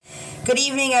Good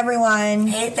evening, everyone.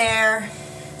 Hey there.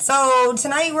 So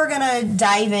tonight we're gonna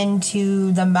dive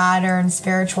into the modern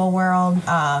spiritual world,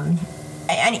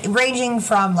 ranging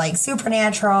from like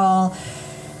supernatural,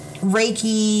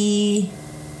 Reiki,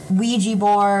 Ouija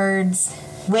boards,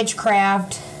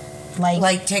 witchcraft,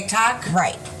 like TikTok,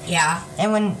 right? Yeah.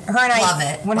 And when her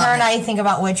and I think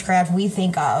about witchcraft, we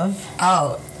think of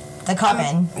The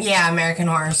Coven. Yeah, American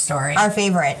Horror Story, our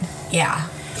favorite. Yeah.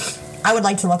 I would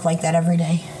like to look like that every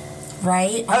day.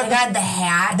 Right? Oh my God, the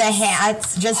hat. The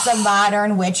hats, just the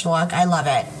modern witch look. I love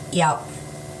it. Yep.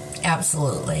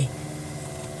 Absolutely.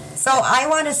 So I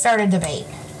want to start a debate.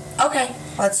 Okay,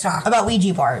 let's talk. About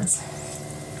Ouija boards.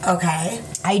 Okay.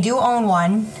 I do own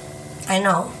one. I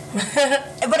know.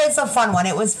 But it's a fun one.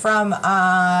 It was from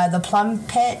the Plum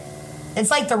Pit.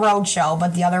 It's like the Road Show,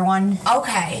 but the other one.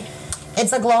 Okay.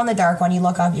 It's a glow-in-the-dark one. You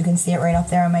look up, you can see it right up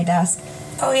there on my desk.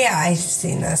 Oh, yeah, I've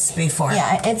seen this before.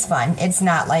 Yeah, it's fun. It's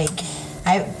not like...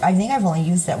 I think I've only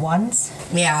used it once.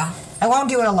 Yeah. I won't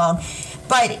do it alone.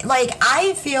 But, like,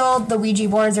 I feel the Ouija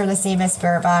boards are the same as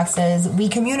spirit boxes. We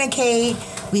communicate,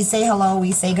 we say hello,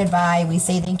 we say goodbye, we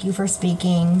say thank you for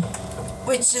speaking.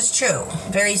 Which is true.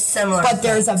 Very similar. But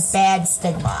there's a bad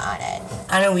stigma on it.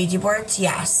 On a Ouija board,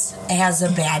 yes. It has a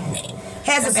bad name.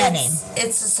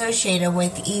 It's associated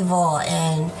with evil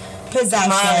and...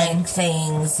 possession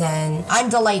things and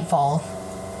undelightful.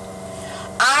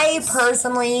 I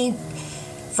personally,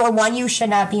 for one, you should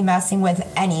not be messing with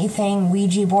anything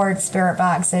Ouija board, spirit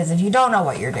boxes if you don't know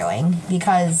what you're doing,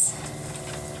 because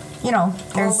we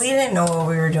didn't know what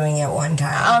we were doing at one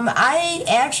time. I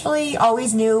actually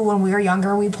always knew when we were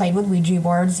younger we played with Ouija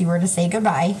boards. You were to say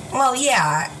goodbye. Well,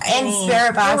 yeah,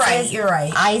 spirit boxes. You're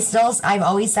right. I've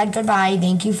always said goodbye.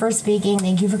 Thank you for speaking.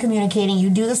 Thank you for communicating. You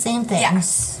do the same thing.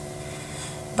 Yes.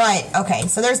 But, okay,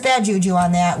 so there's bad juju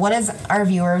on that. What does our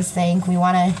viewers think? We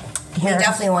want to hear. We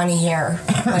definitely want to hear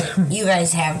what you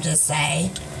guys have to say.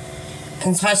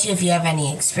 And especially if you have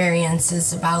any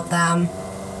experiences about them.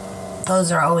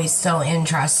 Those are always so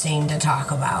interesting to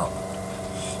talk about.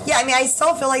 Yeah, I mean, I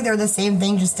still feel like they're the same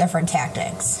thing, just different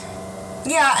tactics.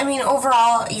 Yeah, I mean,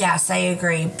 overall, yes, I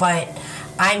agree. But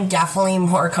I'm definitely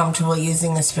more comfortable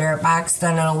using a spirit box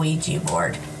than a Ouija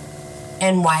board.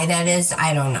 And why that is,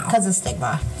 I don't know. Because of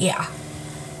stigma. Yeah.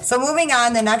 So moving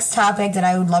on, the next topic that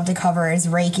I would love to cover is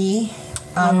Reiki.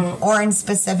 Or in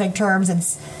specific terms,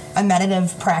 it's a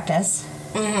meditative practice.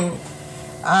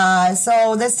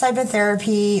 So this type of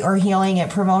therapy or healing,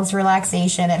 it promotes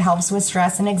relaxation. It helps with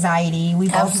stress and anxiety. We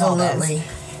both know this.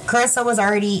 Carissa was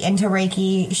already into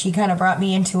Reiki. She kind of brought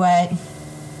me into it.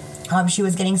 She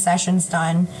was getting sessions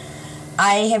done.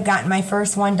 I have gotten my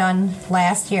first one done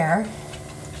last year.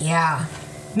 Yeah.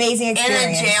 Amazing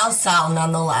experience. In a jail cell,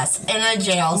 nonetheless.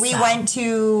 We went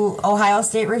to Ohio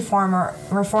State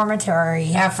Reformatory.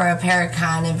 Yeah, for a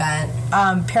Paracon event.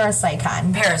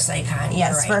 ParasiteCon.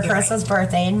 Yes, for Carissa's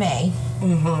birthday in May.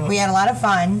 Mm-hmm. We had a lot of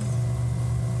fun.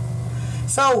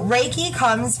 So, Reiki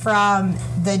comes from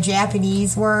the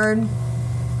Japanese word,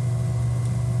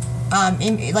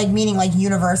 meaning like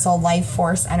universal life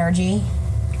force energy.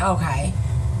 Okay.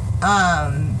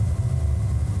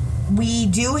 We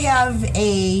do have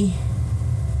a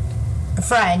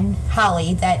friend,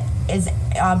 Holly, that is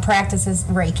practices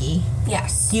Reiki.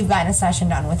 Yes. You've gotten a session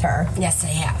done with her. Yes, I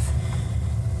have.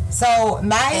 So,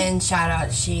 and shout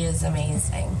out, she is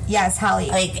amazing. Yes, Holly.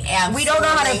 Like, absolutely. We don't know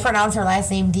how to pronounce her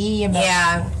last name,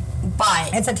 Yeah,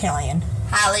 but... it's Italian.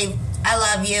 Holly, I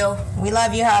love you. We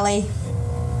love you, Holly.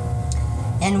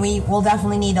 And we will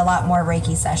definitely need a lot more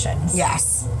Reiki sessions.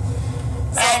 Yes.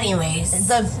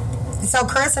 Anyways. So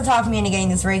Carissa talked me into getting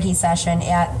this Reiki session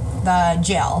at the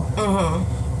jail. Mm-hmm.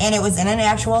 And it was in an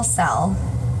actual cell.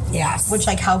 Yes. Which,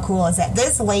 like, how cool is that?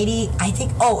 This lady, I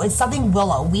think, it's something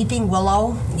Willow. Weeping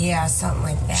Willow. Yeah, something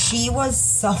like that. She was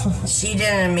so... She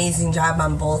did an amazing job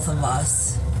on both of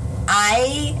us.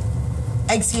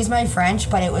 Excuse my French,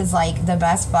 but it was like the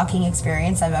best fucking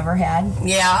experience I've ever had.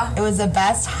 Yeah. It was the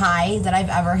best high that I've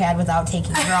ever had without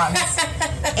taking drugs.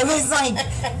 It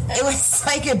was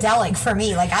psychedelic for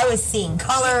me. Like, I was seeing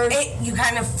colors. You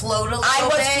kind of float a little bit. I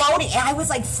was floating, and I was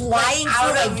like flying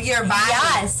out of your body.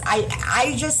 Yes.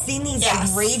 I just seen these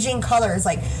like raging colors,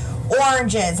 like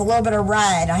oranges, a little bit of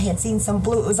red. I had seen some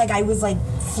blue. It was like I was like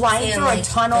flying through a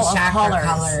tunnel of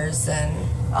colors.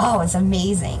 Oh, it's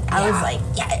amazing. I was like,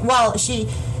 yeah. Well, she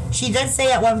did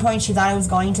say at one point she thought I was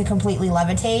going to completely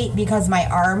levitate because my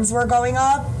arms were going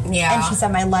up. Yeah. And she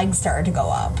said my legs started to go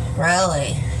up.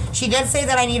 Really? She did say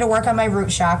that I need to work on my root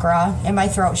chakra and my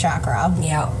throat chakra.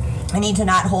 Yeah. I need to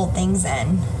not hold things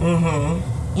in.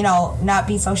 Mm-hmm. You know, not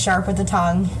be so sharp with the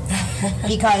tongue.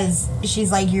 because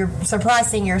she's like, you're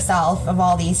suppressing yourself of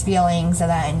all these feelings, and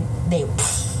then they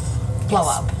blow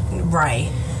up.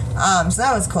 Right. So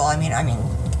that was cool. I mean,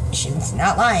 she's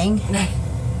not lying.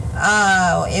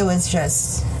 It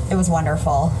was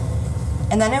wonderful.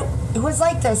 And then it was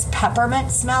like this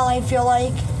peppermint smell, I feel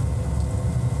like.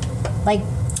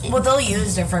 Well, they'll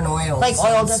use different oils. Like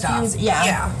oil diffuse,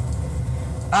 yeah.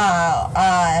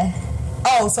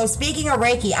 So speaking of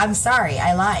Reiki, I'm sorry,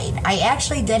 I lied. I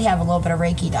actually did have a little bit of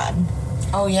Reiki done.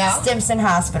 Oh, yeah? Stimson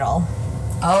Hospital.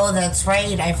 Oh, that's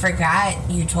right. I forgot.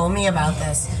 You told me about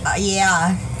this.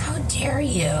 Yeah. How dare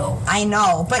you? I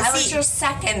know, but I was your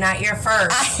second, not your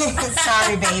first.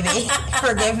 Sorry, baby.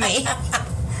 Forgive me.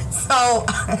 So,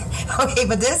 okay,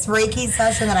 but this Reiki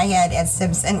session that I had at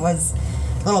Stimson was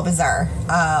a little bizarre.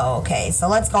 Okay, so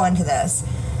let's go into this.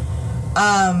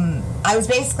 I was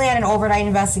basically on an overnight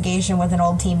investigation with an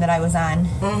old team that I was on.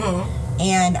 Mm-hmm.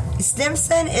 And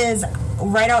Stimson is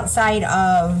right outside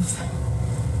of...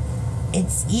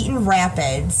 It's Eaton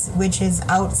Rapids, which is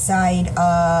outside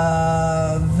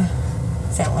of...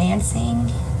 Is that Lansing?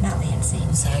 Not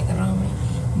Lansing. Saginaw, maybe?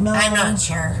 No. I'm not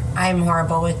sure. I'm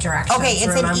horrible with directions, okay,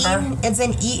 it's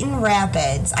in Eaton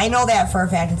Rapids. I know that for a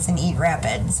fact. It's in Eaton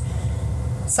Rapids.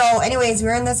 So, anyways, we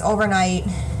were in this overnight...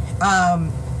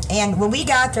 and when we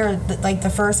got there, like the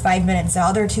first 5 minutes, the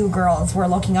other two girls were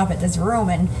looking up at this room,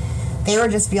 and they were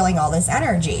just feeling all this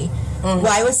energy. Mm-hmm.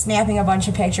 Well, I was snapping a bunch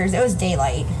of pictures. It was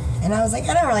daylight. And I was like,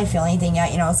 I don't really feel anything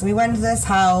yet, So we went to this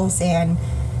house, and,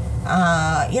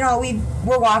 we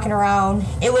were walking around.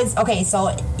 It was, okay,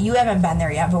 so you haven't been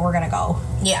there yet, but we're going to go.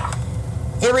 Yeah.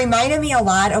 It reminded me a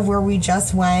lot of where we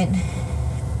just went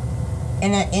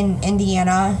in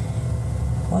Indiana.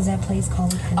 What was that place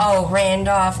called? Oh,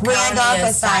 Randolph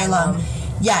Asylum.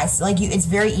 Yes, it's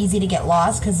very easy to get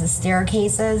lost because the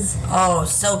staircases. Oh,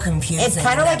 so confusing. It's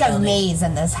kind of like a maze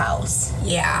in this house.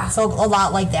 Yeah. So a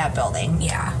lot like that building.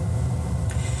 Yeah.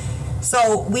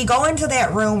 So we go into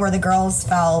that room where the girls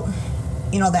felt,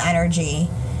 the energy.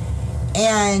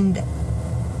 And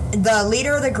the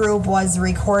leader of the group was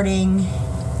recording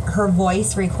her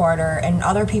voice recorder, and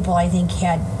other people, I think,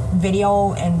 had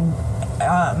video, and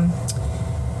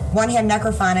one had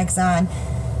necrophonics on.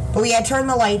 But we had turned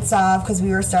the lights off because we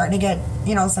were starting to get,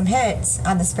 some hits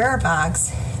on the spirit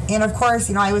box. And, of course,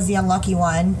 I was the unlucky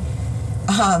one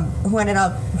who ended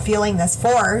up feeling this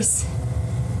force.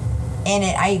 And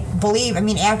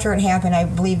after it happened, I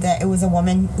believe that it was a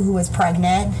woman who was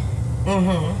pregnant.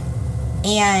 Mm-hmm.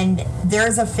 And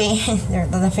there's the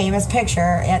famous picture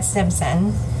at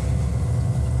Stimson.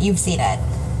 You've seen it.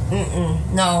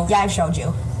 Mm-mm. No. Yeah, I've showed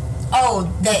you.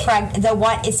 Oh, the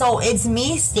what? So it's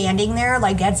me standing there,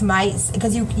 that's my,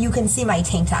 because you can see my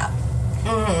tank top.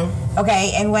 Mm-hmm.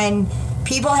 Okay, and when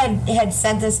people had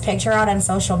sent this picture out on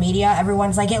social media,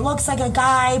 everyone's like, it looks like a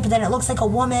guy, but then it looks like a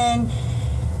woman.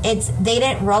 They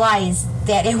didn't realize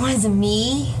that it was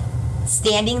me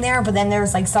standing there, but then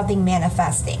there's something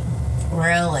manifesting.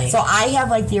 Really? So I have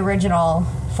the original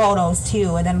photos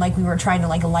too, and then we were trying to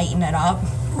lighten it up.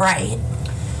 Right.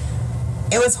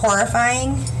 It was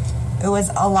horrifying. It was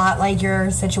a lot like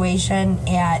your situation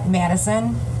at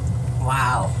Madison.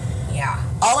 Wow. Yeah.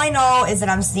 All I know is that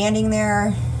I'm standing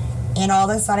there, and all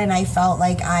of a sudden I felt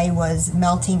like I was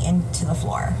melting into the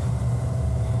floor.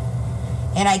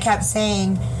 And I kept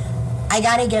saying, I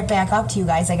got to get back up to you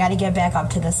guys. I got to get back up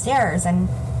to the stairs. And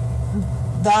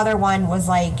the other one was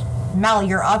like, Mel,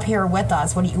 you're up here with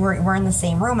us. We're in the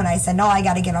same room. And I said, no, I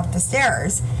got to get up the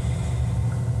stairs.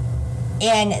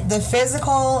 And the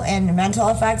physical and mental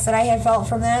effects that I had felt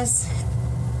from this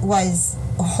was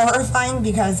horrifying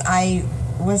because I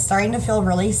was starting to feel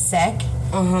really sick.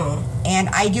 Mm-hmm. And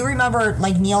I do remember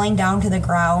kneeling down to the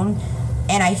ground,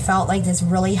 and I felt this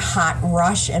really hot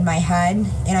rush in my head,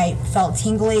 and I felt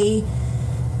tingly.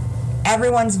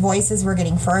 Everyone's voices were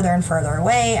getting further and further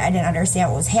away. I didn't understand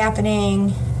what was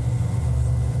happening.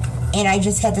 And I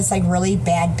just had this really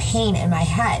bad pain in my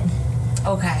head.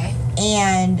 Okay.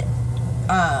 And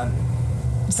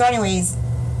so anyways,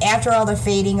 after all the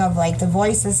fading of the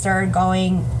voices started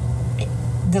going,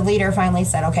 the leader finally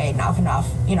said, okay, enough,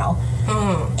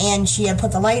 Mm-hmm. And she had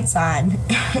put the lights on.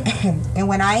 And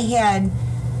when I had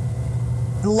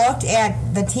looked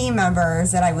at the team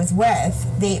members that I was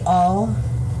with, they all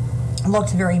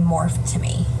looked very morphed to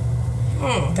me.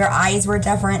 Their eyes were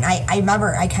different. I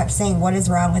remember I kept saying, what is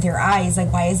wrong with your eyes?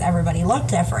 Why does everybody look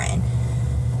different?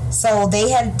 So they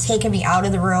had taken me out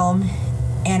of the room,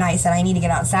 and I said, I need to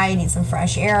get outside, I need some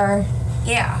fresh air.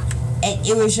 Yeah.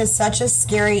 It was just such a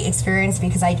scary experience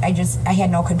because I had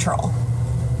no control.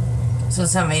 So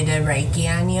somebody did Reiki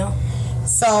on you?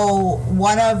 So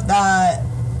one of the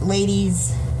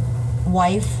ladies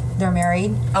wife. They're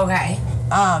married. Okay.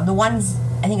 The one's,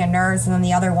 I think, a nurse, and then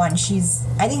the other one,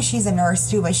 I think she's a nurse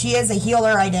too, but she is a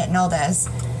healer. I didn't know this.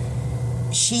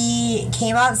 She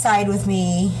came outside with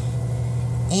me,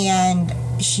 and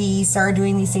she started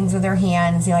doing these things with her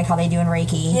hands, you know, like how they do in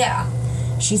Reiki. Yeah.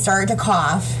 She started to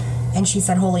cough, and she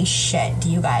said, "Holy shit,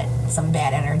 you got some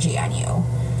bad energy on you."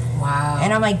 Wow.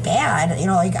 And I'm like, bad? You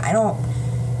know, like,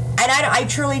 I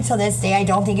truly, to this day, I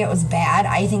don't think it was bad.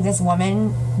 I think this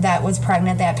woman that was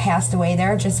pregnant that passed away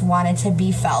there just wanted to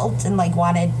be felt and, like,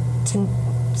 wanted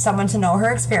someone to know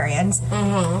her experience.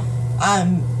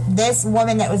 Mm-hmm. This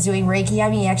woman that was doing Reiki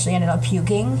on me actually ended up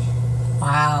puking.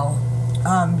 Wow.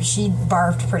 She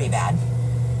barfed pretty bad.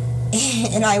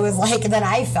 And I was like, then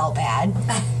I felt bad.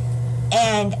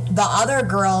 And the other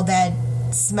girl that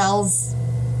smells,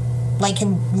 like,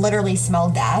 can literally smell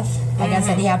death. I guess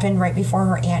it happened right before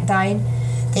her aunt died.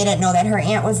 They didn't know that her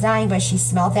aunt was dying, but she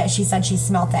smelled that. She said she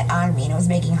smelled that on me, and it was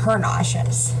making her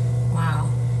nauseous. Wow.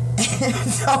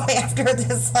 So after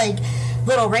this, like,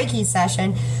 little Reiki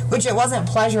session, which it wasn't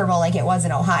pleasurable like it was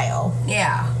in Ohio.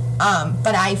 Yeah.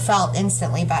 But I felt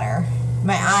instantly better.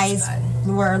 My eyes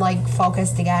were, like,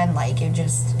 focused again. Like,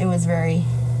 it was very...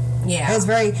 Yeah. It was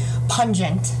very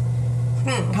pungent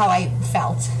how I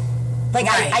felt. Like,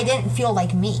 right. I didn't feel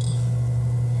like me.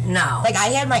 No. Like, I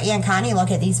had my Aunt Connie look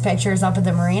at these pictures up at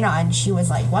the marina, and she was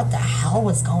like, what the hell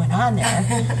was going on there?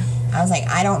 I was like,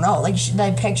 I don't know. Like,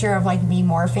 the picture of, like, me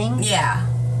morphing. Yeah.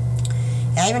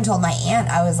 And I even told my aunt,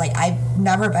 I was like, I've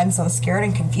never been so scared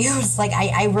and confused. Like,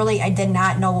 I did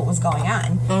not know what was going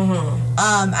on. Mm-hmm.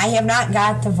 I have not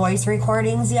got the voice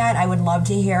recordings yet. I would love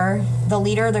to hear. The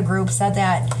leader of the group said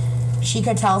that she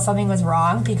could tell something was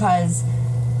wrong because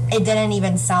it didn't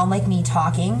even sound like me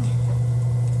talking.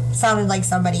 It sounded like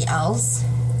somebody else.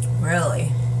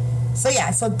 Really? So,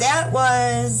 yeah. So, that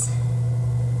was...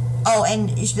 Oh, and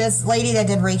this lady that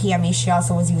did Reiki on me, she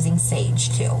also was using sage,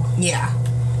 too. Yeah.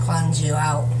 Cleanse you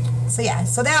out. So, yeah.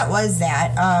 So, that was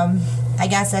that. I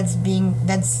guess that's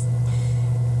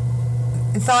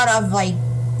thought of, like,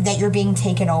 that you're being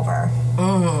taken over.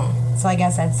 Mm-hmm. So, I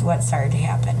guess that's what started to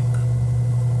happen.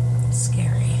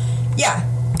 Scary. Yeah.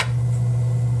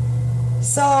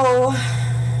 So,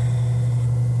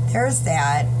 there's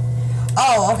that.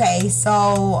 Oh, okay.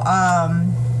 So,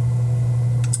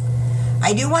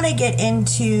 I do want to get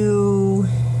into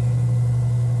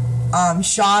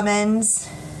shamans.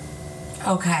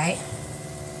 Okay.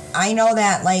 I know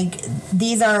that, like,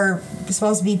 these are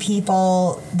supposed to be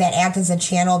people that act as a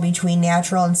channel between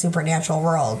natural and supernatural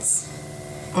worlds.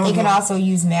 Mm-hmm. They can also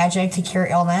use magic to cure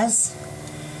illness.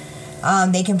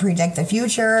 They can predict the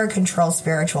future, control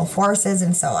spiritual forces,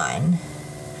 and so on.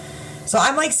 So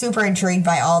I'm, like, super intrigued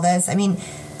by all this. I mean,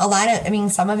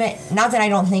 some of it, not that I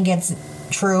don't think it's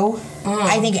true.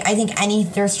 I think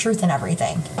there's truth in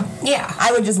everything. Yeah.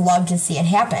 I would just love to see it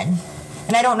happen.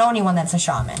 And I don't know anyone that's a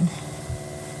shaman.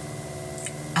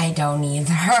 I don't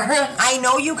either. I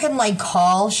know you can, like,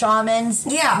 call shamans.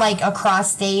 Yeah. Like,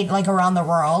 across state, like, around the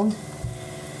world.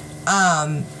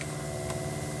 I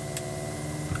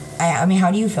mean,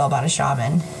 how do you feel about a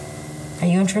shaman? Are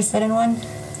you interested in one?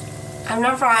 I've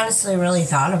never honestly really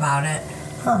thought about it.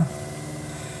 Huh.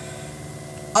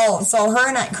 Oh, so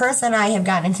Chris and I have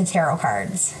gotten into tarot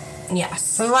cards. Yes.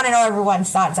 So we want to know everyone's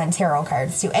thoughts on tarot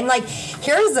cards, too. And, like,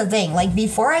 here's the thing. Like,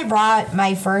 before I brought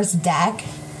my first deck,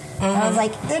 I was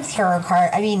like, the tarot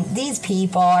card, I mean, these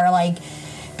people are, like,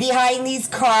 behind these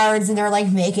cards, and they're,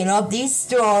 like, making up these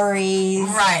stories.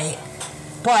 Right.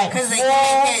 But because they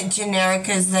can make it generic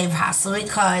as they possibly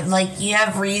could. Like, you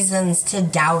have reasons to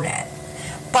doubt it.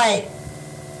 But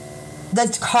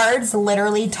the cards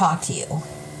literally talk to you.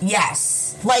 Yes.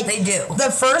 Like, they do.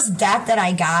 The first deck that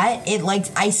I got, it, like,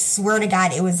 I swear to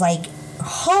God, it was like,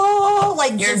 oh,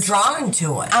 like, you're drawn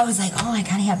to it. I was like, oh, I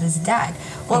gotta have this deck.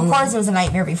 Well, of course, it was a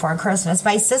Nightmare Before Christmas.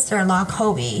 My sister-in-law,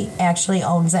 Kobe, actually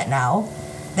owns it now,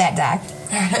 that deck.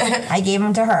 I gave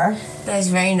them to her. That's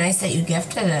very nice that you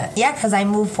gifted it. Yeah, because I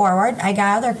moved forward. I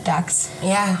got other decks.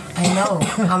 Yeah, I know.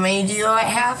 How many do you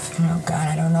have? Oh, God,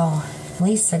 I don't know. At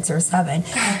least 6 or 7.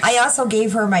 I also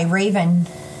gave her my Raven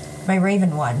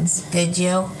ones. Did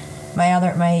you?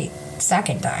 My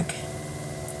second deck.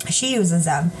 She uses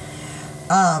them.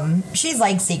 She's,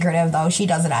 like, secretive, though. She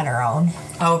does it on her own.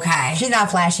 Okay. She's not a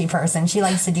flashy person. She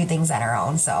likes to do things on her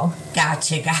own, so.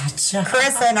 Gotcha.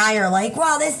 Chris and I are like,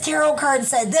 wow, this tarot card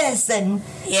said this, and.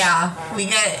 Yeah, we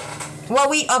get it.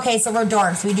 Well, so we're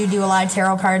dorks. We do a lot of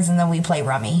tarot cards, and then we play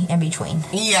rummy in between.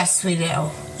 Yes, we do.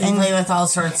 We play with all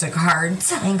sorts of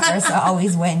cards. And Chris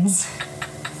always wins.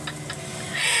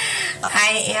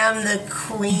 I am the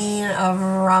queen of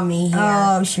rummy here.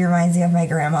 Oh, she reminds me of my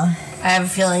grandma. I have a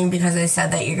feeling because I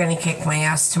said that you're going to kick my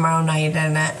ass tomorrow night,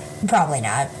 isn't it? Probably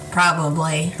not.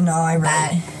 Probably. No, I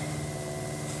really...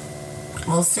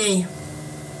 We'll see.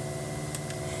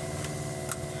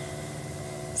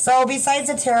 So besides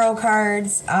the tarot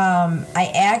cards,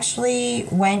 I actually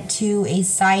went to a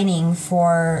signing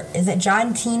for, is it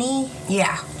John Teeney?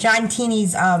 Yeah. John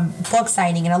Teeney's book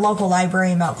signing in a local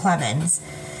library in Mount Clemens.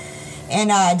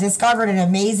 And discovered an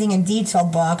amazing and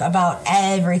detailed book about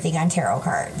everything on tarot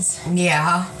cards.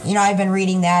 Yeah. You know, I've been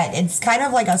reading that. It's kind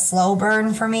of like a slow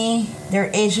burn for me.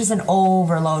 It's just an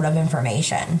overload of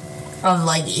information. Of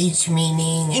like each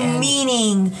meaning.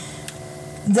 Meaning...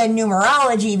 the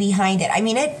numerology behind it. I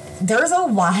mean, there's a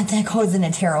lot that goes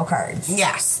into tarot cards.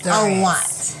 Yes, there is. A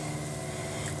lot.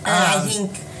 And I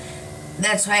think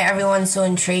that's why everyone's so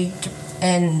intrigued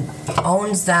and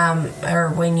owns them, or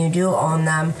when you do own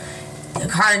them, the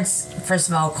cards, first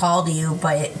of all, call to you,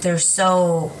 but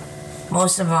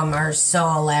most of them are so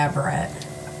elaborate.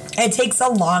 It takes a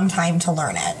long time to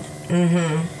learn it.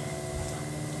 Mm-hmm.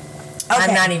 Okay.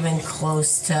 I'm not even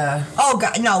close to... Oh,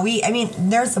 God, no,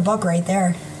 there's the book right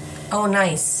there. Oh,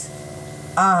 nice.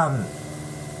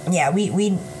 Yeah,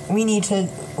 we need to...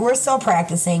 We're still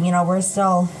practicing, we're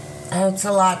still... It's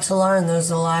a lot to learn.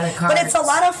 There's a lot of cards. But it's a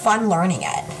lot of fun learning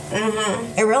it.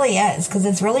 Mm-hmm. It really is, because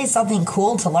it's really something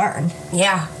cool to learn.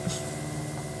 Yeah.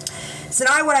 So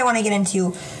now what I want to get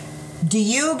into, do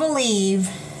you believe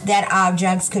that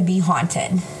objects could be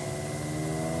haunted?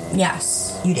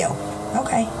 Yes. You do?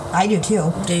 Okay. I do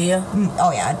too. Do you?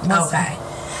 Oh, yeah. Okay.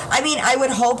 I mean, I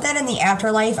would hope that in the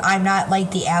afterlife, I'm not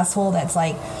like the asshole that's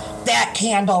like, that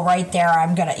candle right there,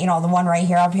 I'm gonna, the one right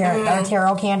here up here, the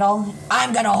tarot candle,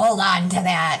 I'm gonna hold on to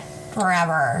that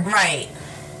forever. Right.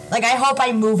 Like, I hope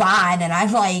I move on and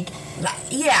I'm like...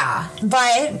 Yeah.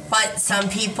 But some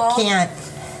people... Can't.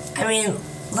 I mean,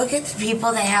 look at the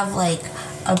people that have, like,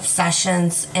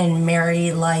 obsessions and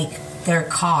marry, like, their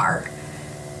car.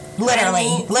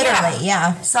 Literally,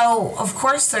 yeah. So, of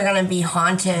course they're going to be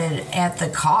haunted at the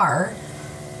car.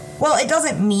 Well, it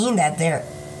doesn't mean that they're...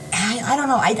 I don't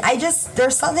know. I just...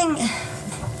 There's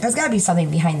got to be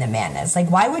something behind the madness. Like,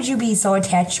 why would you be so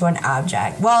attached to an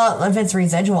object? Well, if it's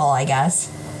residual, I guess.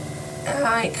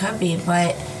 It could be,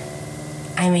 but...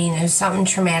 I mean, if something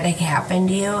traumatic happened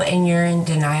to you and you're in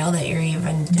denial that you're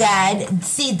even dead...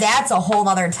 See, that's a whole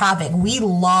other topic. We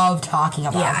love talking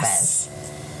about this.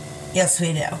 Yes,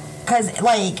 we do. Because,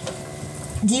 like,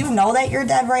 do you know that you're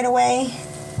dead right away?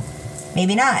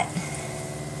 Maybe not.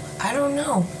 I don't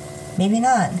know. Maybe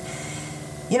not.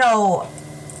 You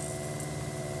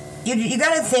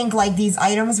gotta think, like, these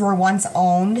items were once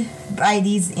owned by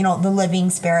these, the living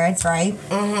spirits, right?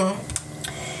 Mm-hmm.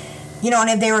 And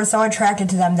if they were so attracted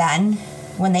to them then,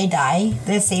 when they die,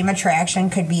 the same attraction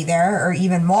could be there, or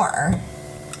even more.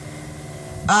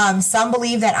 Some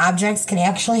believe that objects can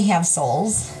actually have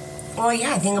souls. Well,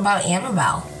 yeah, think about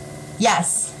Annabelle.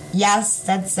 Yes,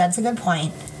 that's a good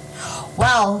point.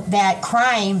 Well, that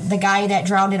crime, the guy that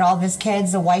drowned all of his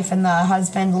kids, the wife and the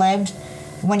husband lived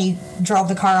when he drove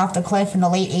the car off the cliff in the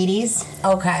late 80s.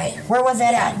 Okay. Where was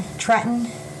that at? Trenton?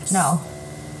 No.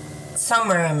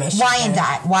 Somewhere in Michigan.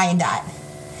 Wyandotte.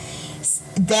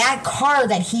 That car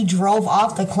that he drove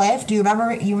off the cliff, do you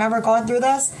remember going through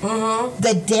this?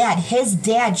 Mm-hmm. His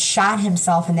dad shot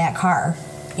himself in that car.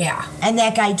 Yeah. And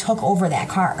that guy took over that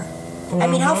car. Mm-hmm. I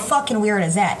mean, how fucking weird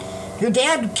is that? Your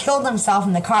dad killed himself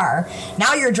in the car.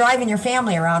 Now you're driving your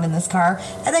family around in this car,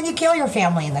 and then you kill your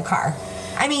family in the car.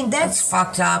 I mean, that's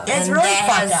fucked up. It's really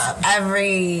fucked up.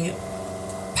 Every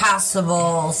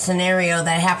possible scenario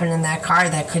that happened in that car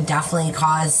that could definitely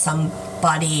cause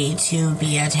somebody to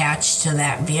be attached to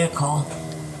that vehicle.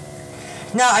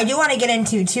 No, I do want to get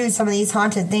into, too, some of these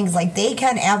haunted things. Like, they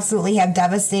can absolutely have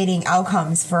devastating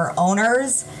outcomes for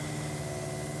owners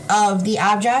of the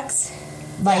objects.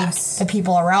 Like, the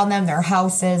people around them, their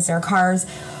houses, their cars.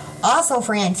 Also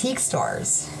for antique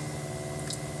stores.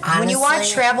 Honestly, when you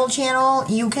watch Travel Channel,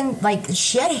 you can, like,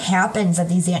 shit happens at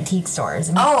these antique stores.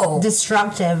 And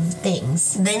destructive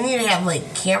things. They need to have,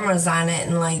 like, cameras on it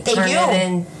and, like, turn it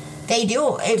in. They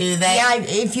do. Do they? Yeah,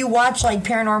 if you watch, like,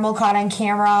 Paranormal Caught on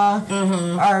Camera,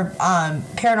 or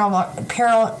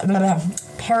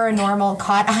Paranormal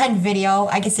Caught on Video.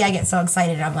 I can see I get so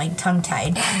excited. I'm, like,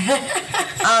 tongue-tied.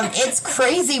 It's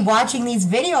crazy watching these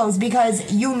videos because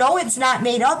it's not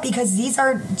made up because these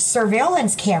are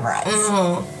surveillance cameras.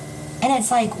 Mm-hmm. And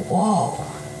it's like, whoa,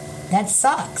 that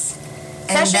sucks.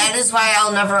 And that is why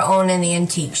I'll never own an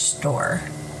antique store.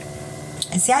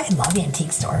 See, I love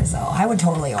antique stores, though. I would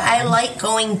totally own I one. like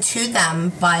going to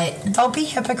them, but... Don't be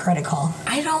hypocritical.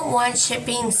 I don't want shit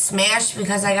being smashed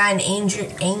because I got an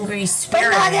angry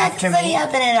spirit but after me. But that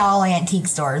happen at all antique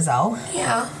stores, though.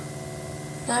 Yeah.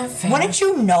 Not fair. Wouldn't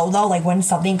you know, though, like, when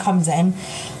something comes in?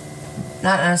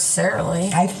 Not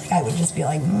necessarily. I think I would just be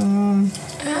like,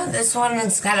 this one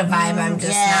has got a vibe I'm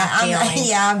just not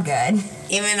feeling. I'm good.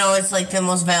 Even though it's like the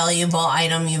most valuable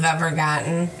item you've ever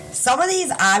gotten. Some of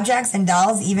these objects and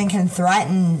dolls even can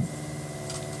threaten,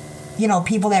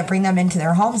 people that bring them into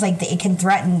their homes. Like, it can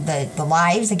threaten the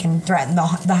lives. It can threaten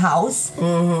the house.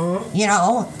 Mm-hmm.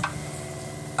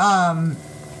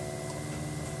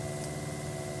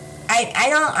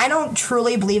 I don't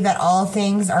truly believe that all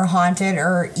things are haunted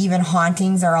or even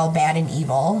hauntings are all bad and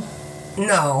evil.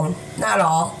 No, not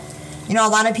all. A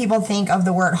lot of people think of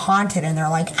the word haunted and they're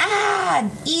like,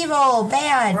 evil,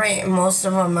 bad. Right, most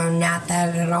of them are not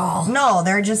that at all. No,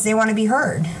 they want to be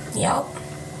heard. Yep.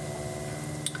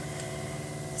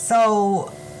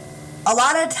 So, a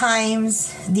lot of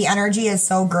times the energy is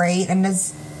so great and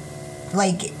it's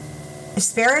like,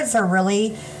 spirits are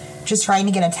really just trying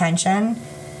to get attention.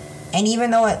 And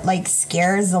even though it, like,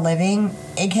 scares the living,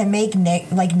 it can make,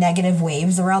 negative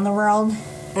waves around the world.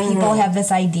 Mm-hmm. People have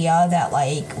this idea that,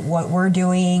 like, what we're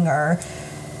doing or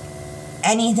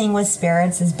anything with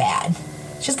spirits is bad.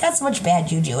 It's just got so much bad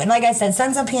juju. And like I said,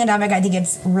 since the pandemic, I think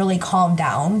it's really calmed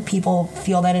down. People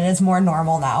feel that it is more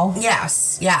normal now.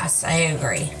 Yes, I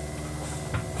agree.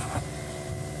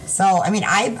 So, I mean,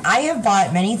 I have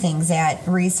bought many things at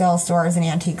resale stores and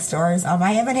antique stores.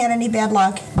 I haven't had any bad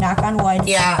luck. Knock on wood.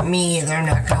 Yeah, me either.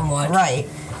 Knock on wood. Right.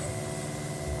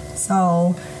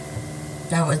 So...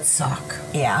 that would suck.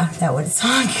 Yeah, that would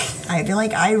suck. I'd be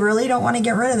like, I really don't want to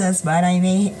get rid of this, but I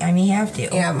may have to.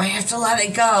 Yeah, I might have to let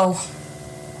it go.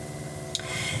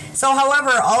 So,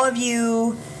 however, all of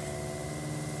you...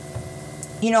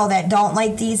 that don't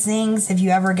like these things, if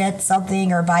you ever get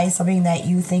something or buy something that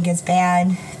you think is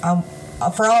bad,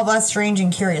 for all of us strange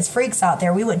and curious freaks out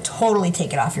there, we would totally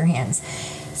take it off your hands.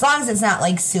 As long as it's not,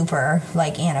 like, super,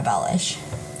 like, Annabelle-ish.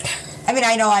 I mean,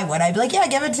 I know I would. I'd be like, yeah,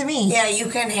 give it to me. Yeah, you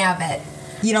can have it.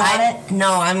 You don't want it?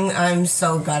 No, I'm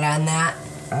so good on that.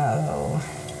 Oh.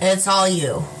 It's all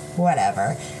you.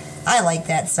 Whatever. I like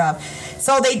that stuff.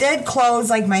 So they did close,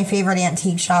 like, my favorite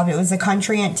antique shop. It was a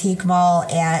country antique mall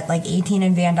at, like, 18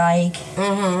 and Van Dyke.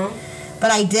 Mm-hmm.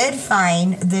 But I did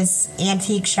find this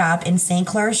antique shop in St.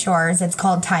 Clair Shores. It's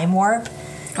called Time Warp.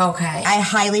 Okay. I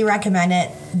highly recommend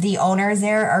it. The owners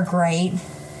there are great.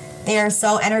 They are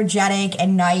so energetic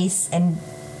and nice and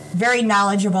very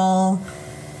knowledgeable.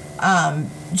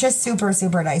 Just super,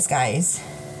 super nice guys.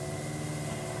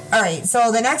 All right,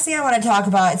 so the next thing I want to talk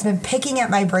about, it's been picking at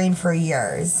my brain for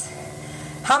years.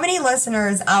 How many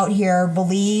listeners out here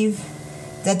believe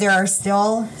that there are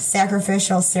still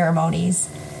sacrificial ceremonies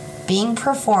being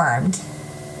performed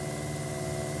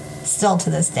still to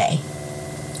this day?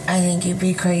 I think you'd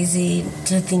be crazy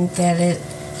to think that it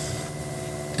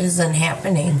isn't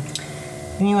happening.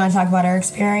 And you want to talk about our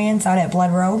experience out at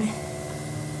Blood Road?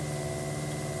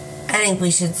 I think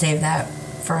we should save that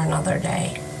for another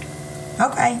day.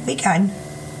 Okay, we can.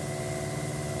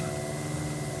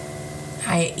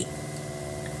 I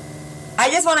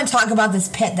just want to talk about this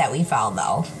pit that we found,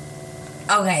 though.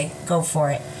 Okay, go for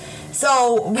it.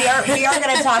 So we are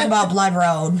going to talk about Blood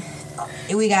Road.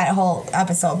 We got a whole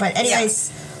episode, but anyways,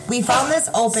 yes. We found this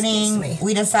opening.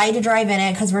 We decided to drive in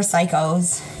it because we're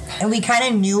psychos, and we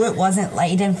kind of knew it wasn't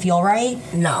like it didn't feel right.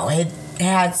 No, it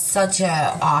had such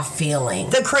a off feeling.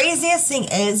 The craziest thing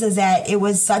is that it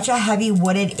was such a heavy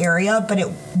wooded area,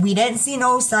 but we didn't see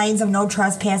no signs of no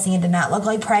trespassing. It did not look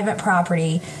like private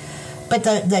property, but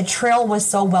the trail was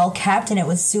so well kept and it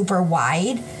was super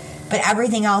wide, but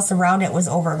everything else around it was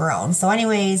overgrown. So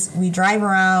anyways, we drive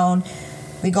around,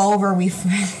 we go over, we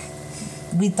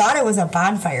thought it was a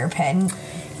bonfire pit.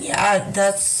 Yeah,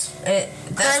 that's what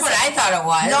I thought it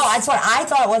was. No, that's what I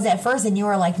thought it was at first, and you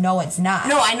were like, no, it's not.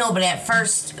 No, I know, but at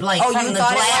first, like, from the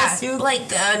glass, like,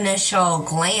 the initial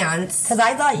glance. Because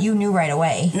I thought you knew right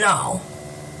away. No.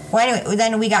 Well, anyway,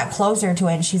 then we got closer to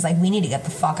it, and she's like, we need to get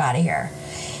the fuck out of here.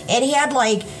 It had,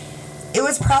 like, it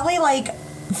was probably, like,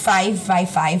 5 by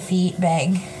 5 feet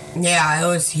big. Yeah, it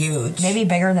was huge. Maybe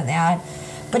bigger than that.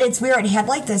 But it's weird. It had,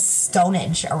 like, this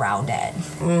stonage around it.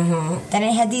 Mm-hmm. Then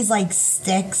it had these, like,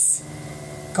 sticks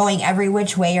going every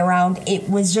which way around. It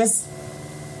was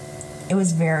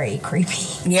very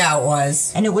creepy. Yeah, it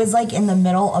was. And it was, like, in the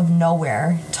middle of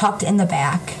nowhere, tucked in the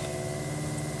back.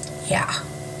 Yeah.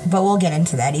 But we'll get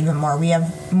into that even more. We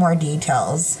have more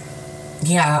details.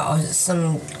 Yeah,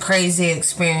 some crazy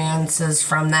experiences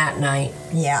from that night.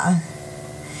 Yeah.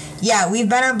 Yeah, we've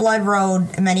been on Blood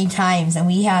Road many times, and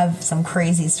we have some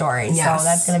crazy stories. Yes. So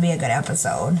that's going to be a good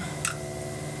episode.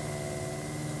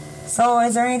 So,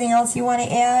 is there anything else you want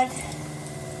to add?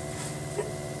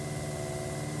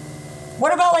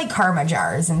 What about, like, karma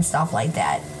jars and stuff like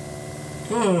that?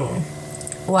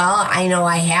 Well, I know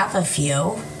I have a few.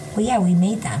 Well, yeah, we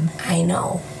made them. I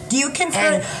know. Do you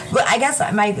consider... But I guess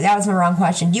that was my wrong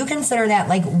question. Do you consider that,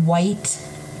 like, white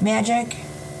magic?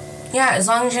 Yeah, as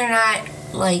long as you're not,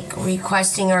 like,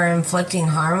 requesting or inflicting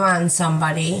harm on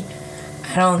somebody,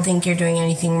 I don't think you're doing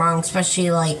anything wrong,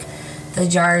 especially, like, the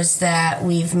jars that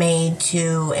we've made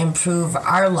to improve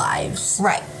our lives.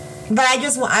 Right. But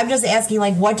I'm just asking,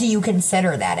 like, what do you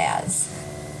consider that as?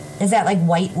 Is that, like,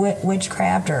 white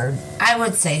witchcraft, or... I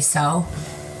would say so.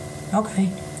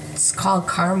 Okay. It's called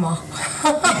karma.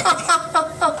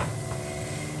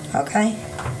 Okay.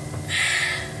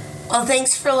 Well,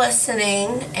 thanks for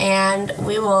listening, and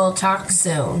we will talk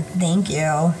soon. Thank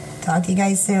you. Talk to you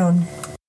guys soon.